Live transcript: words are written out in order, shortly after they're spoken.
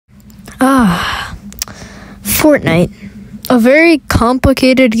Fortnite. A very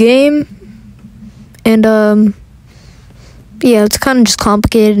complicated game. And, yeah, it's kind of just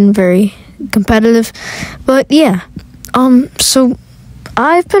complicated and very competitive. But, yeah. So,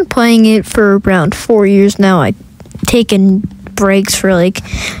 I've been playing it for around 4 years now. I've taken breaks for, like,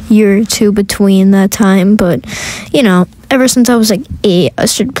 a year or two between that time. But, you know, ever since I was, like, 8, I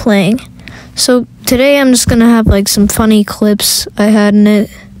started playing. So, today I'm just gonna have, like, some funny clips I had in it.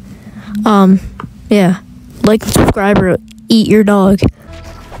 Yeah. Like, subscribe, or eat your dog.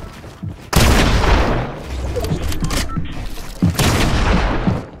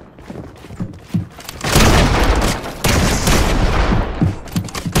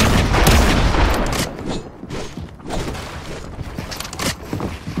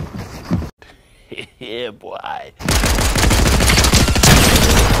 Yeah, boy.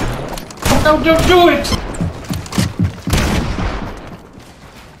 No, don't do it!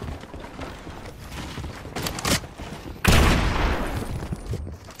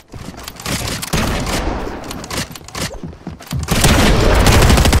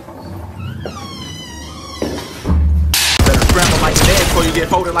 Better scramble like a dead before you get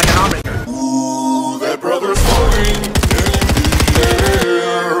folded like an omelet. Ooh, that brother's floating in the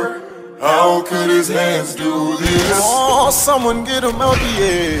air. How could his hands do this? Oh, someone get him out the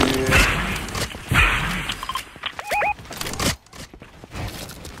air.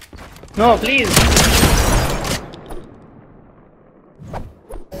 No, please.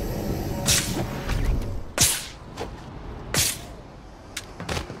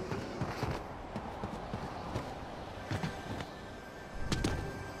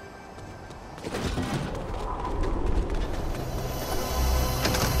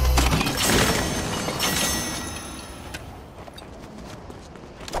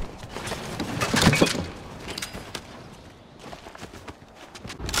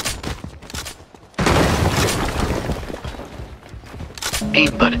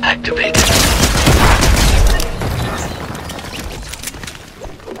 Aimbot activated.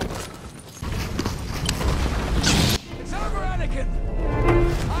 It's over, Anakin!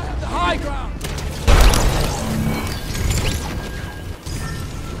 I have the high ground!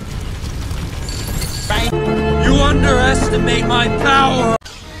 You underestimate my power!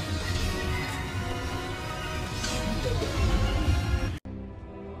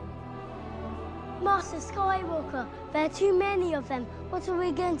 Master Skywalker, there are too many of them. What are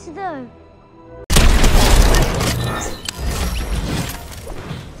we going to do? You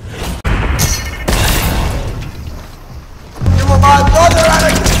were my brother,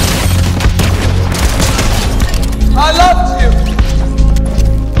 Anakin! I loved you!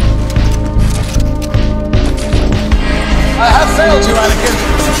 I have failed you, Anakin!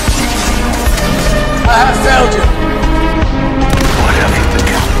 I have failed you! What have you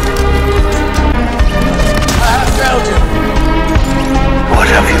become? I have failed you! What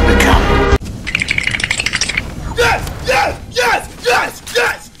have you become? Yes! Yes! Yes! Yes!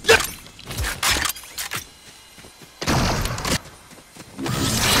 Yes! Yes!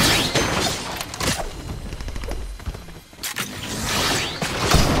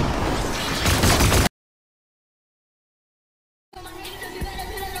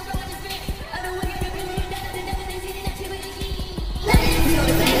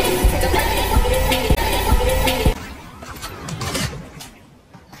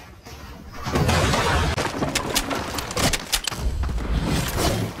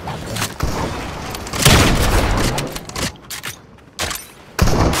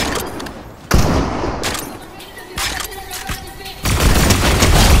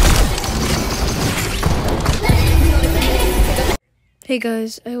 Hey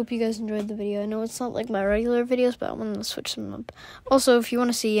guys, I hope you guys enjoyed the video. I know it's not like my regular videos, but I want to switch them up. Also, if you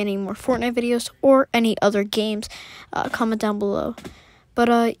want to see any more Fortnite videos or any other games, comment down below.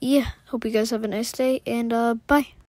 But yeah, hope you guys have a nice day, and bye.